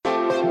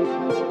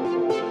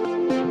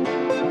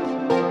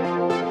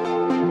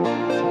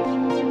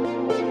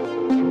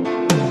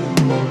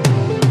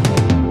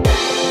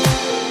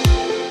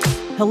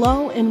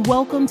Hello and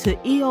welcome to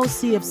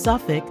EOC of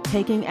Suffolk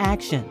Taking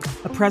Action,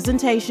 a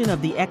presentation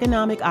of the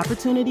Economic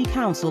Opportunity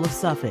Council of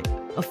Suffolk,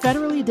 a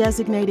federally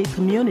designated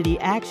community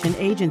action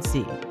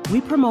agency.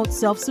 We promote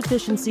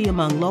self-sufficiency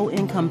among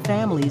low-income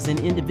families and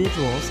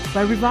individuals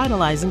by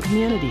revitalizing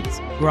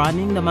communities,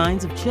 broadening the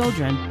minds of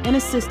children, and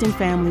assisting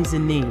families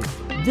in need.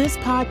 This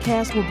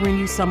podcast will bring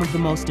you some of the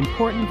most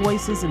important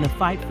voices in the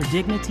fight for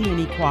dignity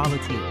and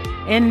equality.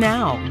 And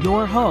now,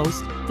 your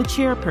host, the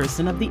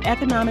chairperson of the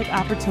Economic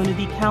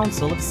Opportunity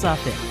Council of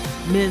Suffolk,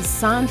 Ms.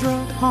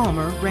 Sondra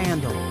Palmer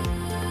Randall.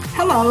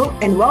 Hello,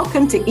 and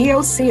welcome to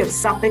EOC of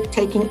Suffolk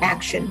Taking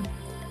Action.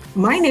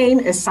 My name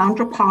is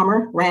Sondra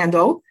Palmer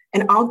Randall,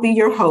 and I'll be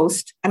your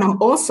host, and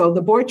I'm also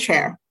the board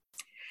chair.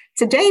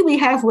 Today, we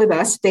have with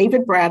us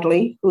David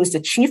Bradley, who is the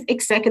Chief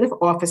Executive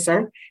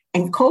Officer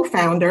and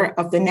co-founder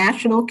of the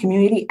National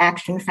Community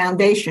Action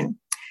Foundation.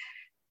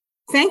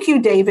 Thank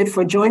you, David,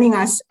 for joining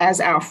us as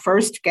our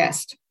first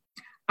guest.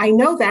 I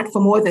know that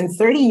for more than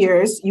 30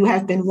 years, you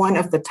have been one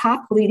of the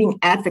top leading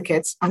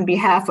advocates on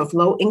behalf of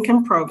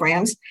low-income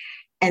programs,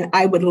 and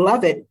I would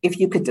love it if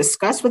you could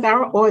discuss with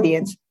our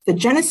audience the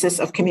genesis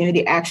of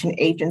community action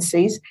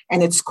agencies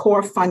and its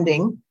core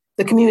funding,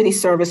 the Community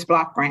Service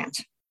Block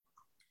Grant.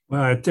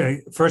 Well,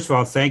 first of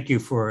all, thank you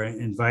for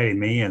inviting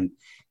me, and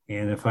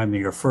if I'm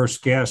your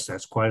first guest,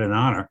 that's quite an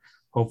honor.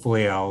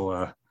 Hopefully,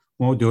 I'll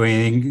won't do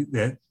anything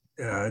that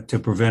to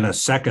prevent a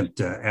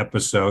second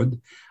episode.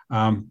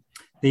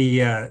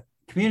 The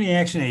community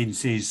action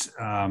agencies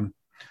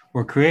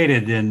were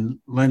created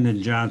in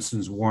Lyndon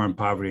Johnson's War on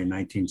Poverty in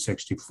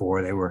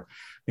 1964.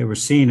 They were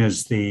seen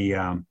as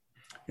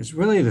as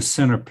really the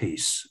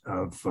centerpiece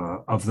of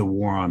the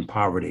war on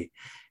poverty,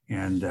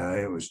 and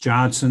it was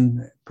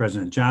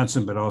President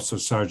Johnson, but also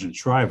Sergeant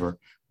Shriver,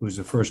 who was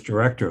the first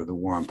director of the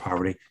War on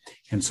Poverty,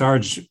 and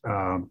Sarge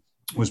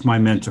was my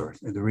mentor.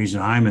 The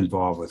reason I'm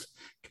involved with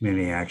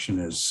community action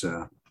is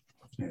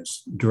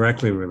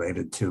directly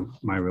related to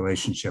my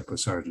relationship with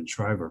Sergeant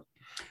Shriver.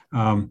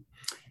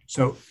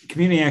 So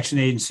community action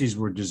agencies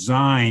were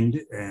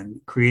designed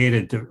and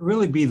created to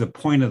really be the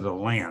point of the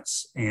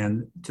lance,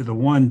 and to the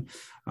one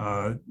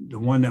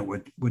that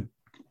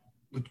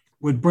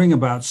would bring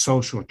about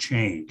social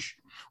change,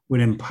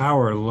 would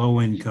empower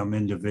low-income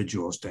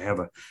individuals to have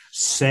a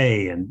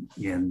say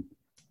in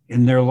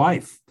their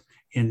life,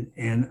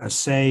 and a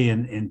say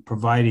in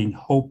providing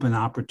hope and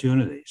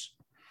opportunities,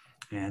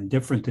 and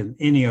different than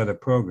any other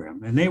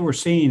program. And they were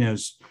seen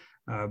as,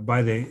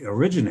 by the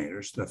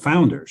originators, the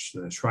founders,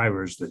 the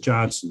Shrivers, the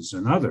Johnsons,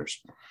 and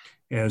others,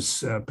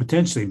 as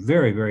potentially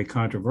very, very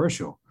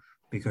controversial,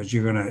 because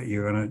you're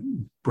gonna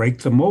break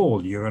the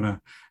mold.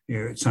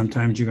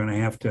 Sometimes you're gonna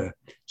have to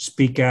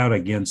speak out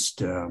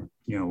against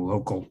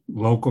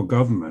local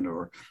government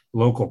or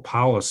local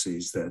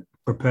policies that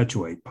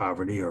perpetuate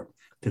poverty or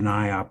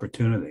deny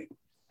opportunity.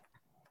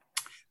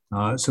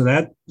 So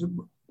that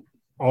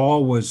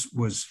all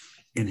was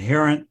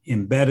inherent,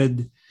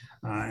 embedded,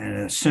 and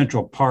a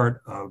central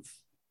part of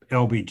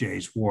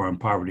LBJ's War on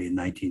Poverty in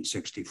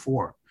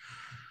 1964.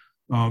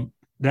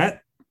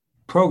 That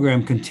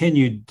program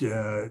continued,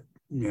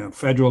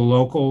 federal,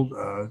 local,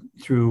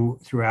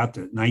 throughout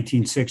the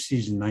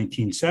 1960s and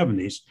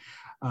 1970s,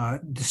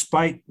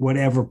 despite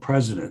whatever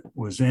president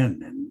was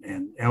in,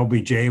 and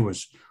LBJ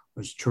was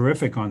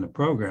terrific on the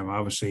program.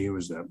 Obviously, he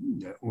was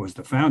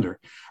the founder,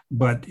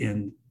 but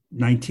in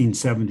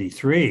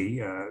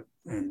 1973,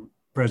 in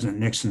President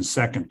Nixon's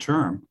second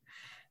term,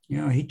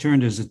 he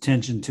turned his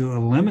attention to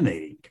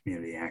eliminating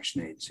community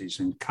action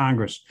agencies, and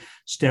Congress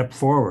stepped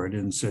forward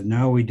and said,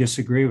 "No, we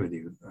disagree with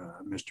you,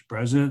 Mr.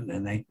 President,"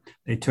 and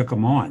they took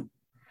them on.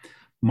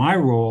 My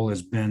role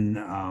has been,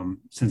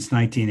 since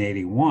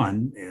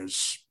 1981,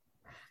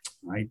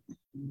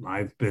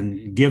 I've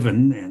been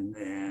given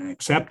and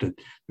accepted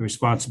the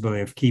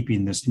responsibility of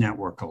keeping this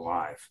network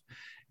alive.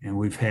 And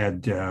we've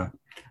had,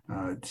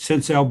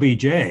 since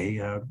LBJ,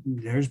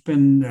 there's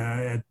been,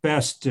 at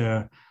best,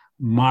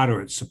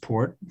 moderate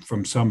support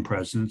from some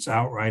presidents,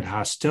 outright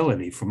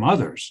hostility from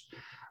others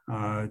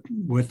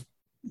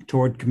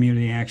toward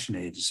community action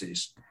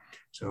agencies.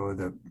 So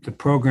the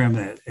program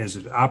that, as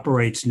it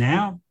operates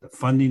now, the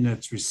funding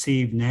that's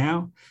received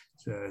now,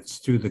 it's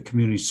through the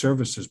Community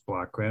Services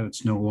Block Grant.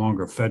 It's no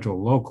longer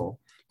federal local,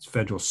 it's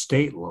federal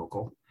state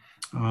local.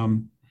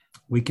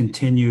 We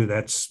continue,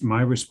 that's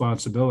my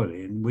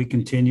responsibility, and we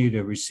continue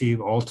to receive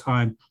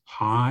all-time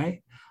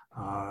high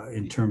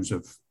in terms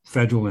of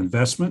federal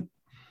investment.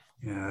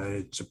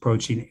 It's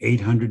approaching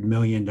 $800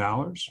 million,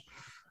 $1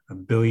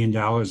 billion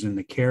in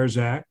the CARES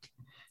Act,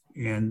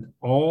 and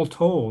all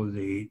told,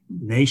 the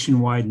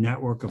nationwide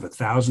network of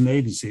 1,000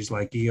 agencies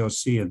like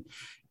EOC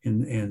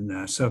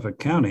in Suffolk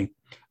County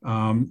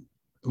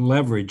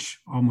leverage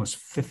almost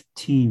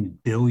 $15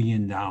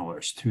 billion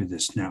through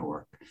this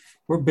network.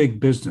 We're big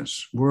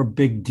business. We're a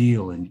big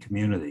deal in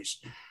communities.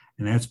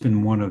 And that's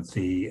been one of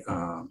the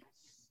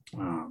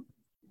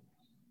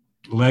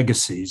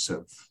legacies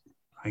of,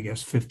 I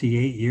guess,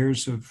 58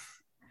 years of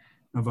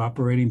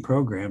operating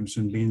programs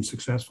and being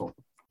successful.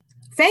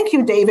 Thank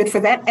you, David, for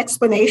that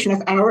explanation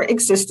of our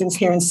existence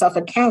here in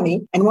Suffolk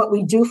County and what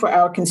we do for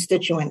our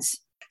constituents.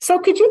 So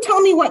could you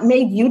tell me what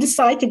made you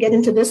decide to get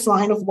into this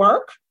line of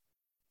work?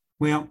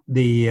 Well,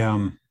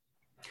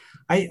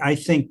 I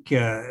think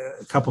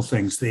a couple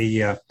things.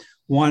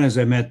 One is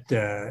I met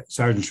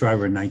Sergeant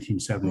Shriver in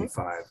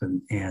 1975,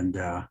 and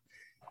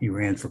he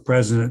ran for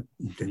president.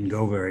 Didn't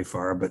go very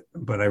far,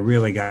 but I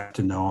really got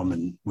to know him,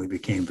 and we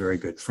became very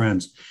good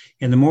friends.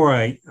 And the more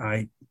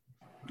I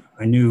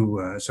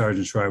knew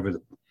Sergeant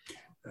Shriver,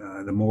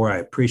 the more I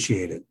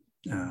appreciated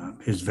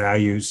his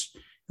values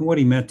and what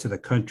he meant to the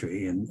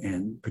country,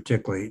 and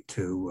particularly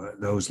to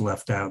those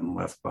left out and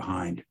left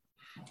behind.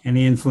 And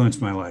he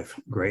influenced my life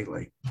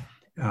greatly.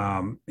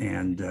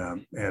 And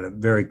at a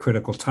very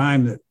critical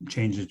time that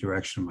changed the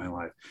direction of my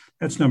life.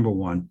 That's number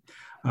one.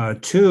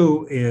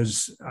 Two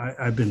is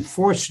I've been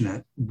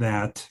fortunate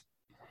that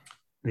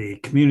the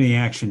Community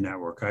Action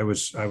Network, I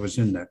was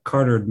in the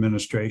Carter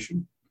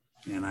administration,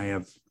 and I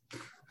have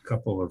a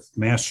couple of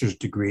master's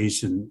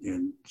degrees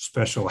in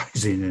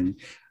specializing in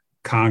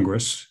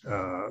Congress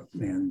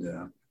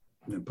and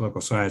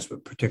political science,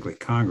 but particularly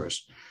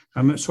Congress.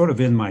 I'm sort of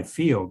in my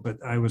field,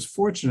 but I was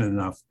fortunate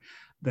enough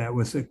that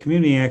with the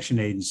community action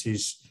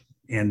agencies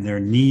and their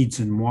needs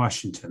in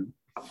Washington,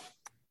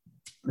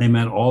 they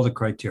met all the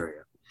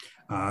criteria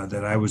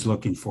that I was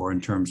looking for in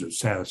terms of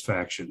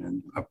satisfaction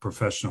and a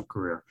professional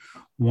career.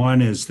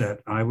 One is that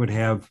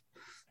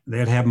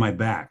they'd have my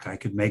back. I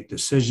could make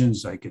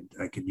decisions. I could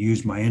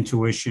use my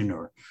intuition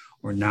or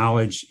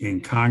knowledge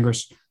in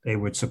Congress. They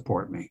would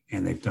support me,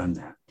 and they've done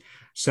that.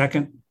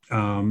 Second,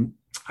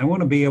 I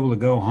want to be able to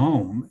go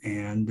home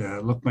and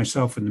look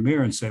myself in the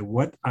mirror and say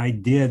what I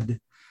did.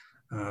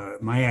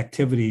 My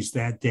activities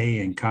that day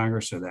in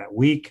Congress or that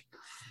week,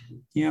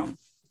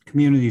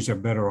 communities are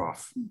better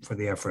off for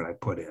the effort I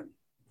put in.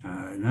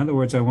 In other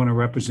words, I want to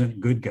represent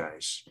good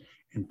guys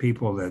and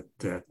people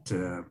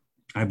that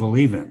I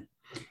believe in.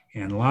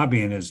 And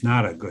lobbying is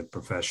not a good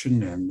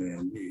profession,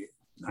 and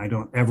I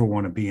don't ever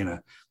want to be in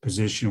a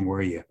position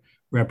where you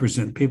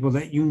represent people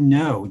that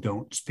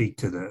don't speak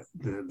to the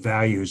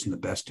values and the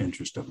best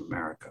interest of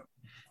America.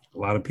 A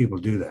lot of people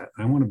do that.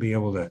 I want to be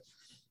able to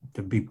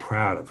be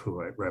proud of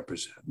who I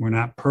represent. We're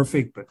not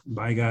perfect, but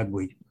by God,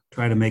 we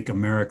try to make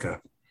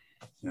America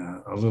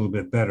a little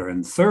bit better.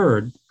 And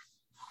third,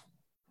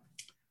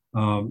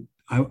 I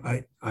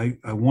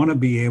want to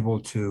be able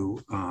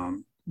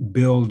to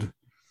build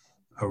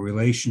a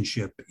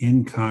relationship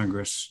in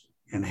Congress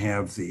and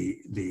have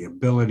the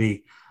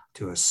ability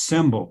to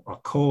assemble a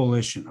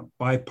coalition, a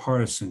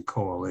bipartisan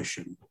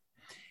coalition,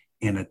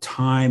 in a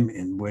time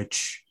in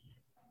which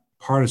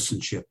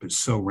partisanship is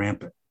so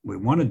rampant. We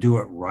want to do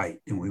it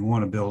right, and we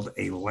want to build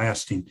a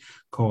lasting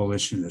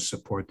coalition to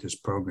support this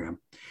program.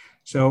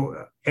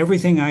 So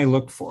everything I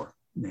look for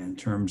in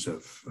terms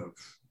of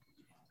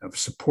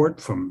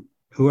support from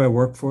who I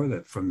work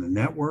for, from the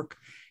network,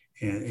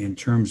 and in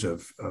terms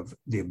of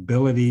the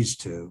abilities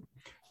to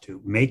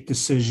make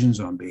decisions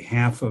on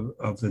behalf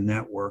of the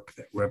network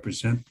that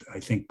represent, I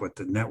think, what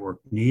the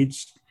network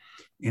needs,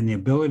 and the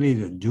ability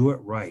to do it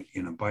right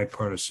in a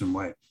bipartisan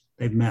way.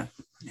 They've met,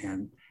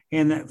 and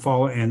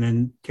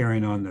then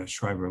carrying on the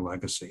Shriver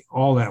legacy.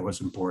 All that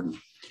was important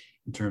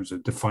in terms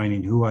of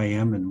defining who I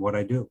am and what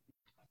I do.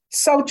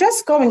 So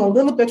just going a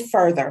little bit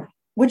further,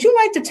 would you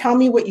like to tell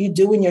me what you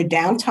do in your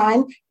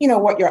downtime?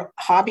 What your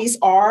hobbies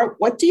are?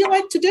 What do you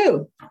like to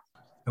do?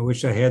 I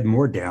wish I had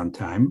more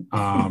downtime.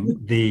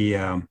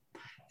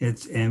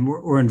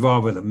 We're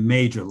involved with a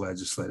major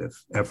legislative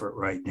effort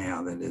right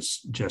now that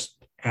is just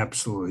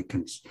absolutely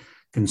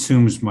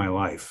consumes my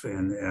life.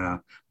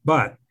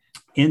 But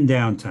in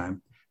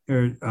downtime,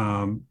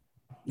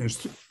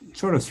 there's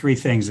sort of three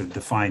things that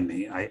define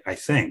me, I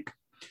think.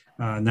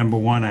 Number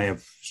one, I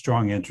have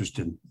strong interest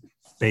in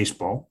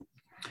baseball,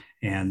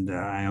 and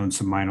I own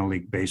some minor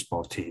league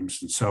baseball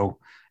teams. And so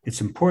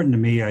it's important to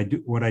me.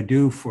 What I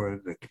do for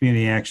the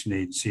community action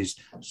agencies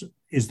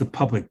is the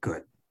public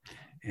good,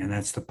 and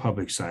that's the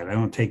public side. I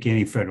don't take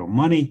any federal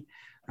money,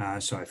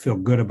 so I feel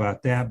good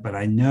about that. But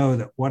I know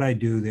that what I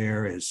do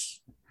there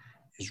is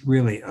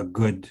really a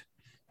good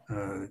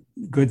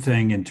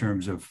thing in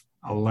terms of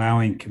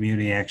allowing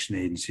community action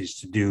agencies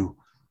to do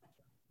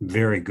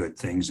very good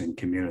things in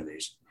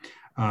communities.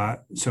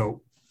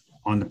 So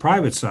on the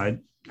private side,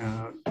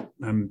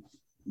 I'm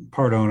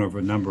part owner of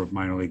a number of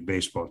minor league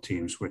baseball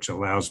teams, which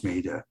allows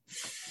me to,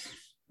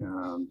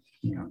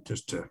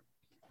 just to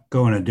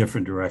go in a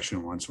different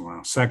direction once in a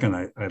while. Second,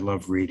 I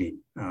love reading,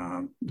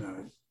 a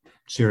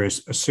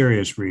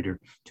serious reader,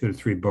 2 to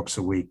 3 books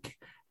a week.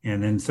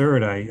 And then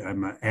third,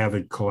 I'm an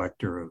avid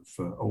collector of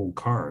old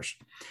cars.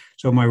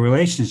 So my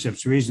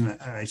relationships, the reason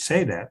that I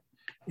say that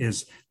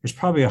is there's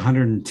probably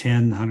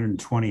 110,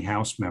 120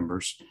 House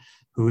members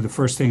who the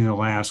first thing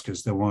they'll ask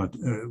is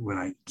when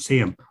I see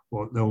them,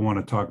 they'll want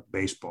to talk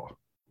baseball.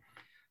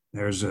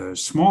 There's a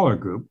smaller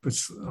group,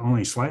 it's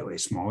only slightly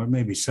smaller,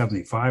 maybe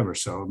 75 or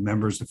so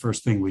members. The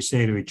first thing we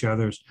say to each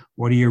other is,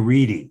 what are you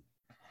reading?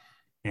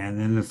 And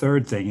then the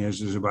third thing is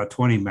there's about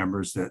 20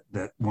 members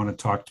that want to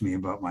talk to me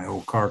about my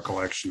old car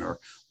collection or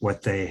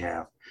what they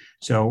have.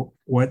 So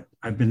what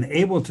I've been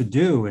able to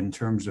do in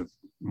terms of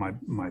my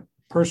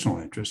personal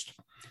interest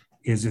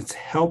is it's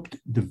helped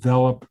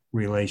develop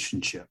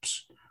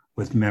relationships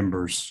with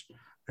members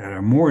that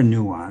are more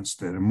nuanced,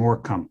 that are more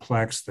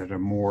complex, that are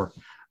more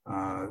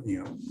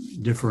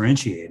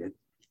differentiated,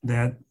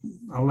 that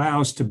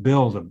allows to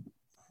build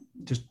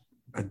just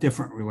a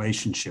different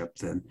relationship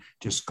than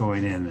just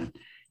going in and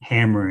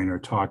hammering or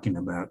talking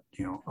about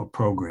a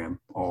program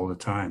all the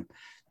time.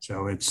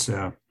 So it's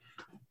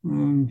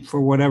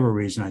for whatever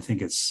reason, I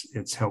think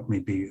it's helped me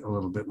be a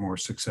little bit more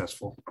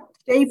successful.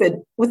 David,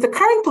 with the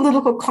current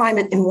political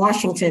climate in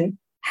Washington,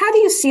 how do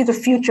you see the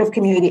future of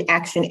community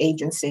action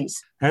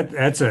agencies?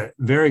 That's a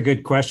very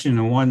good question,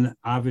 and one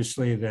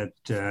obviously that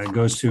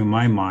goes through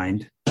my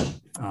mind,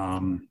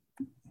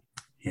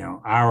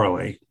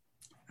 hourly,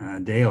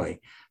 daily.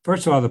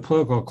 First of all, the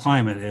political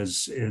climate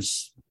is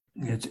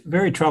it's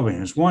very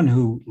troubling. As one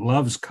who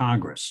loves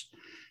Congress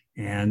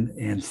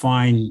and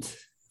finds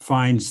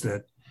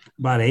that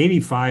about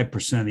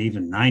 85%,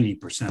 even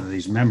 90% of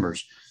these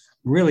members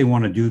really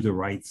want to do the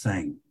right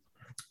thing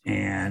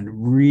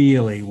and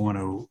really want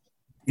to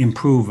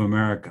improve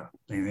America.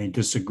 They may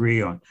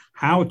disagree on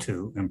how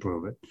to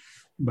improve it,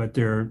 but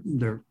they're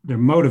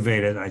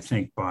motivated, I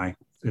think, by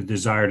the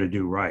desire to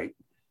do right.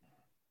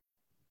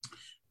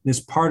 This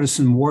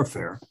partisan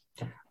warfare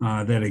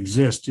that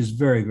exists is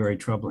very, very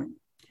troubling.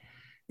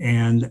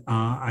 And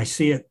I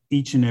see it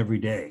each and every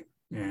day.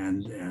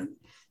 And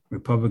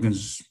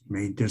Republicans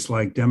may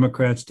dislike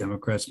Democrats,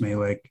 Democrats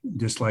may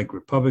dislike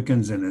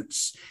Republicans, and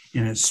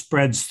it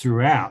spreads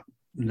throughout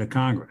the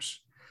Congress.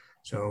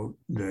 So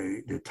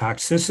the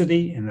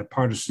toxicity and the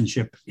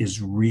partisanship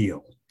is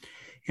real.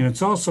 And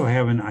it's also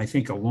having, I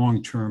think, a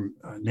long-term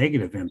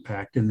negative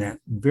impact in that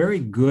very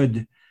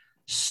good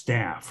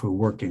staff who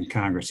work in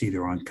Congress,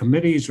 either on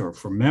committees or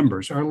for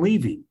members, are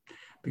leaving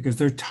because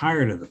they're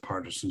tired of the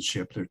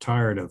partisanship. They're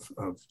tired of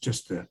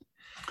just the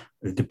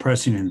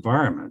depressing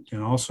environment.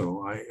 And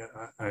also,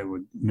 I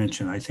would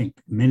mention, I think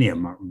many of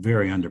them are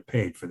very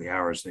underpaid for the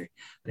hours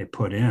they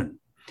put in.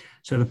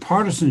 So the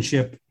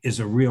partisanship is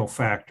a real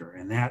factor,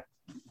 and that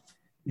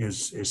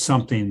is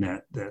something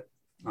that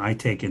I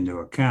take into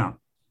account.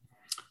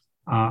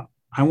 I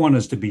want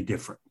us to be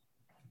different.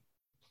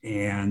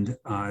 And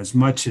as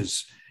much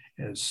as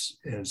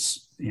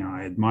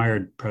I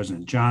admired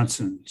President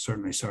Johnson,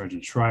 certainly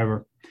Sergeant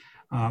Shriver,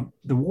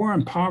 the war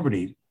on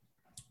poverty,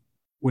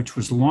 which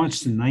was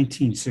launched in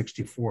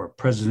 1964, a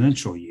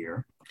presidential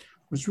year,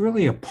 was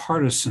really a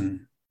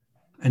partisan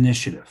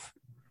initiative.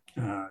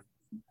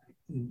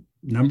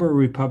 Number of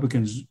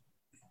Republicans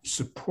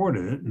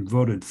supported it and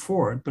voted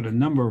for it, but a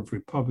number of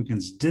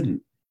Republicans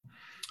didn't.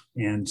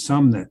 And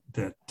some that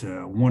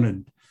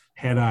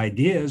had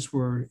ideas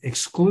were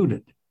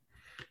excluded.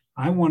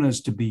 I want us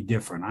to be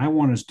different. I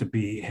want us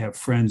to have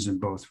friends in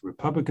both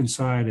Republican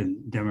side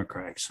and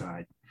Democratic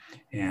side,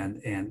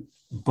 and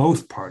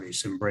both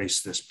parties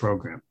embrace this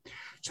program.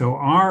 So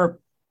our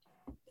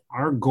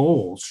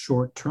goals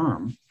short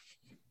term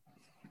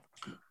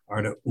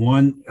are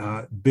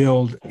to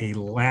build a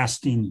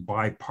lasting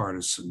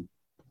bipartisan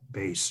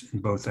base in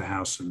both the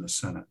House and the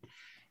Senate,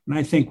 and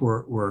I think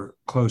we're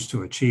close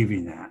to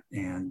achieving that.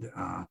 And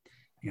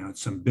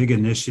some big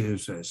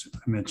initiatives, as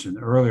I mentioned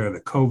earlier,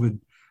 the COVID.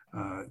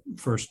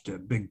 First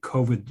big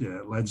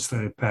COVID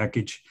legislative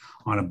package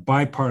on a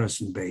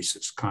bipartisan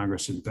basis.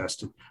 Congress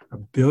invested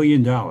 $1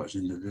 billion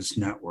into this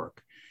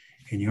network.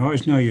 And you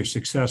always know you're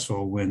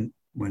successful when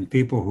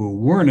people who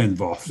weren't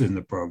involved in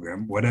the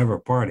program, whatever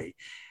party,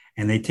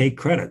 and they take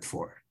credit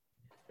for it.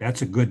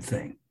 That's a good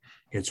thing.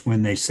 It's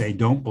when they say,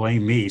 don't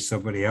blame me,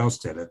 somebody else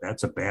did it.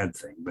 That's a bad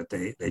thing, but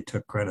they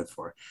took credit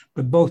for it.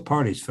 But both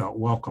parties felt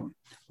welcome.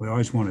 We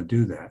always want to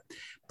do that.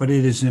 But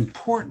it is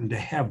important to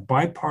have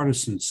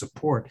bipartisan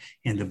support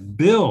and to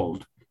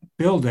build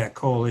that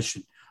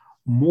coalition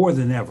more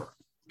than ever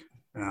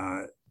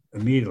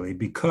immediately,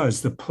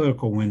 because the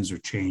political winds are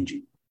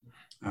changing.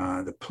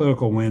 The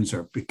political winds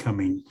are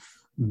becoming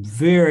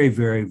very,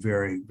 very,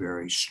 very,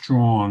 very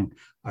strong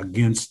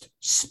against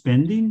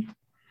spending,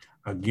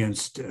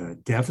 against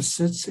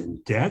deficits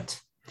and debt.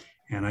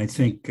 And I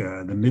think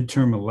the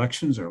midterm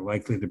elections are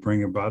likely to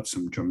bring about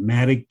some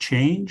dramatic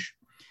change.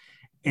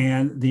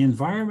 And the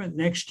environment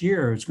next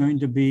year there's going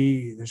to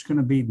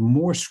be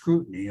more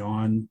scrutiny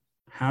on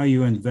how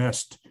you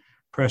invest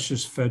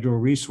precious federal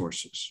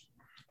resources.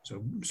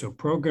 So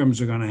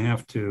programs are going to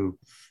have to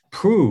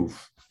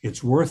prove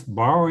it's worth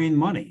borrowing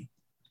money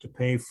to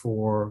pay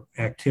for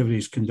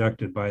activities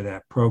conducted by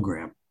that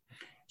program.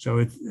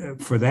 So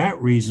for that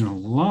reason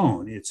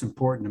alone, it's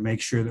important to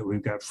make sure that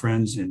we've got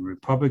friends in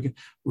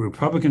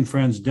Republican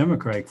friends,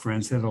 Democratic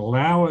friends that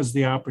allow us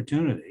the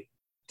opportunity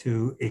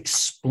to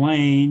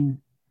explain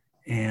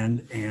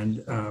and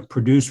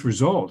produce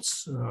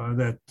results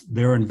that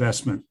their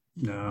investment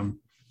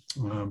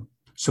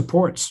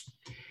supports.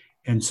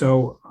 And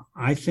so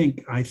I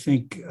think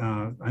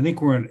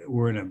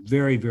we're in a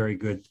very, very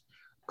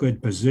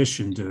good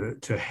position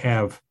to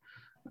have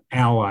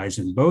allies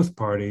in both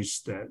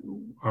parties that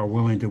are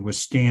willing to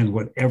withstand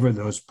whatever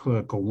those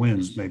political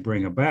winds may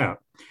bring about.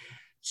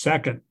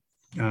 Second,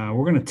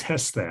 we're going to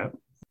test that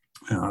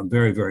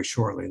very, very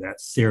shortly.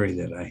 That theory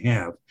that I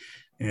have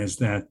is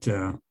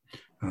that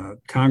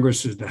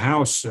Congress is the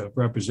House of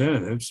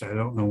Representatives. I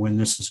don't know when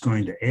this is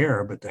going to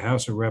air, but the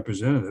House of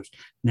Representatives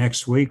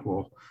next week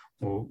will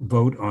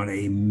vote on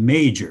a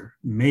major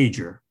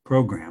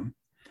program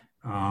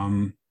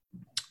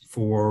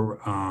for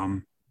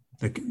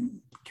the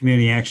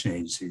community action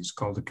agencies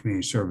called the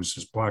Community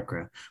Services Block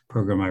Grant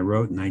Program I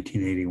wrote in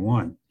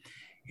 1981.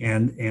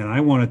 And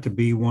I want it to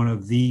be one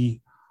of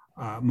the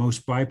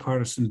most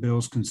bipartisan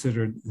bills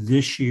considered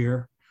this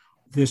year,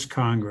 this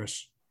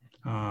Congress,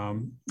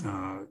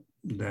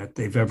 that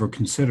they've ever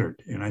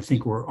considered. And I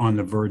think we're on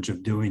the verge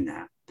of doing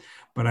that.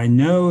 But I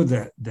know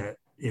that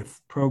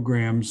if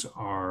programs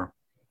are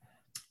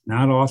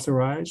not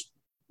authorized,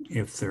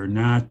 if they're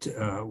not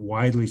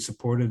widely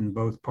supported in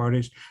both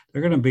parties,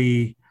 they're going to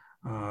be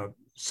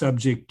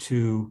subject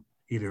to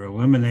either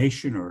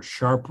elimination or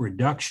sharp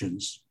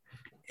reductions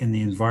in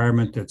the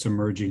environment that's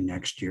emerging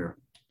next year,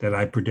 that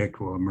I predict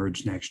will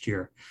emerge next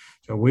year.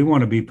 So we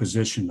want to be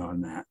positioned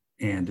on that.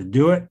 And to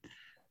do it,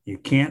 you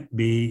can't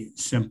be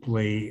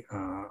simply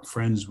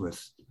friends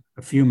with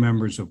a few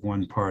members of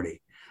one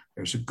party.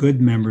 There's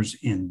good members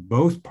in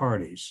both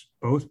parties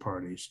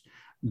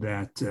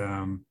that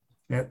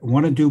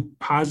want to do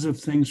positive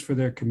things for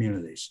their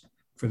communities,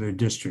 for their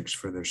districts,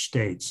 for their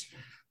states.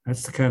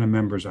 That's the kind of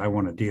members I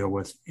want to deal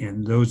with,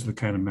 and those are the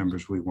kind of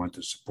members we want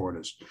to support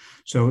us.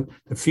 So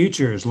the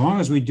future, as long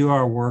as we do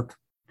our work,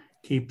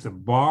 keep the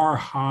bar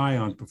high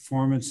on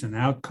performance and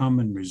outcome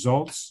and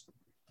results,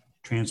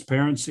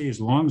 transparency,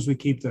 as long as we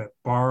keep that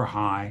bar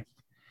high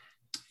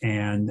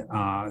and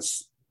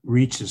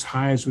reach as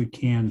high as we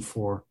can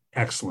for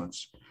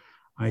excellence,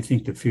 I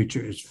think the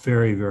future is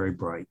very, very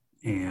bright,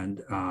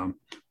 and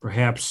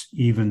perhaps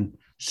even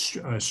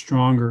a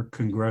stronger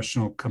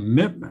congressional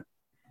commitment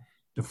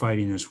to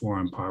fighting this war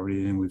on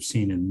poverty than we've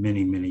seen in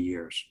many, many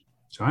years.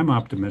 So I'm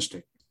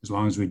optimistic as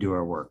long as we do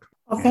our work.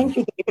 Well, thank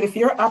you, David. If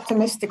you're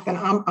optimistic, then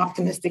I'm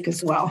optimistic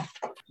as well.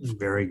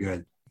 Very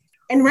good.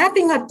 And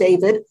wrapping up,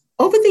 David,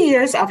 over the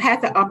years, I've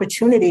had the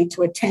opportunity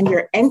to attend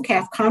your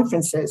NCAF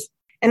conferences,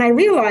 and I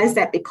realized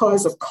that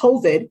because of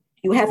COVID,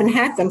 you haven't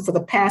had them for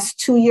the past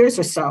 2 years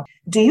or so.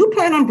 Do you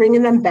plan on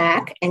bringing them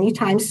back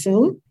anytime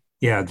soon?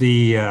 Yeah,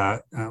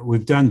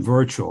 we've done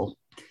virtual.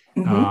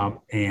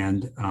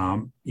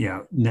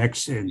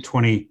 Next in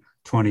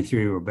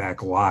 2023, we're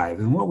back live.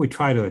 And what we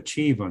try to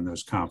achieve on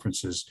those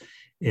conferences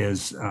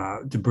is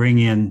to bring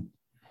in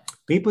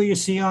people you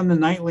see on the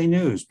nightly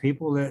news,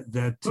 people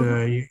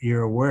that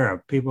you're aware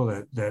of, people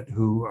that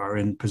who are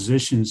in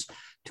positions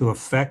to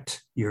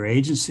affect your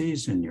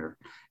agencies and your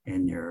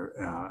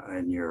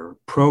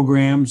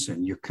programs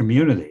and your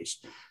communities.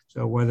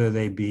 So whether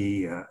they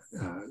be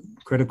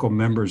critical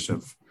members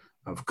of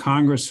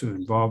Congress who are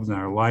involved in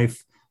our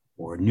life,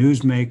 or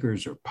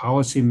newsmakers or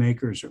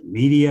policymakers or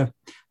media,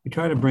 we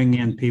try to bring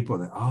in people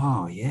that,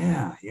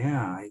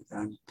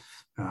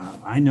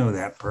 I know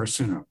that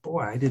person, or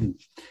boy, I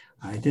didn't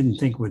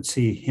think we'd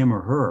see him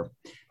or her.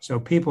 So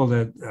people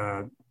that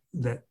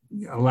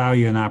allow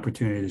you an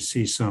opportunity to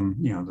see some,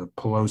 the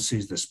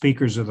Pelosi's, the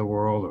speakers of the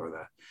world,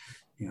 or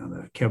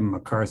the Kevin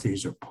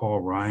McCarthy's or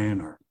Paul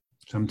Ryan, or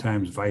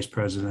sometimes vice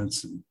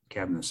presidents and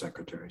cabinet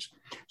secretaries.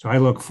 So I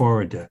look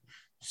forward to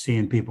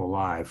seeing people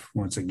live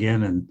once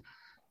again, and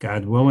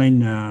God willing,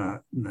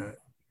 the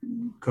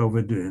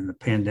COVID and the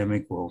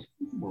pandemic will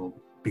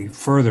be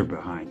further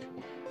behind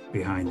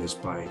us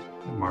by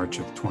March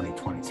of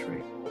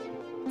 2023.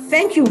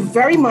 Thank you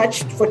very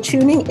much for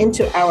tuning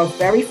into our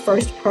very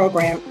first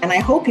program, and I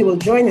hope you will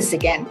join us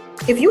again.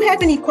 If you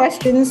have any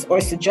questions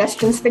or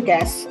suggestions for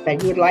guests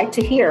that you would like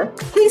to hear,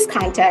 please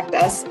contact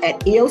us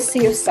at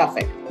EOC of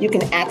Suffolk. You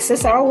can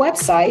access our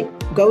website,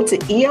 go to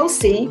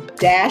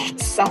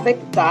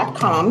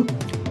eoc-suffolk.com,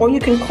 or you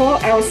can call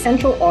our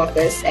central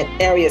office at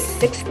area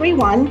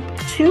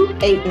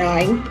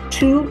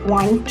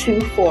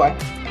 631-289-2124.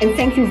 And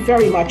thank you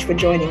very much for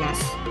joining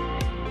us.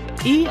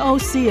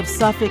 EOC of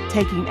Suffolk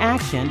Taking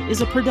Action is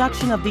a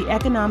production of the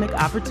Economic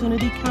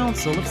Opportunity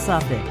Council of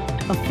Suffolk,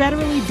 a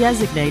federally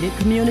designated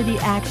community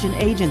action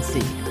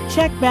agency.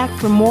 Check back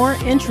for more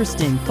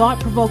interesting,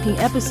 thought-provoking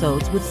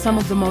episodes with some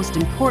of the most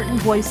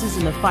important voices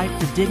in the fight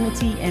for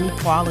dignity and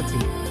equality.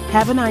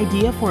 Have an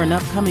idea for an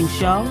upcoming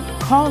show?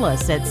 Call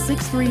us at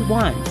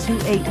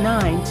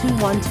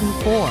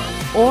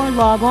 631-289-2124 or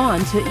log on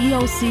to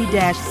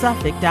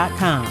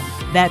eoc-suffolk.com.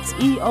 That's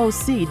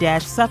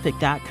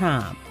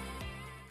eoc-suffolk.com.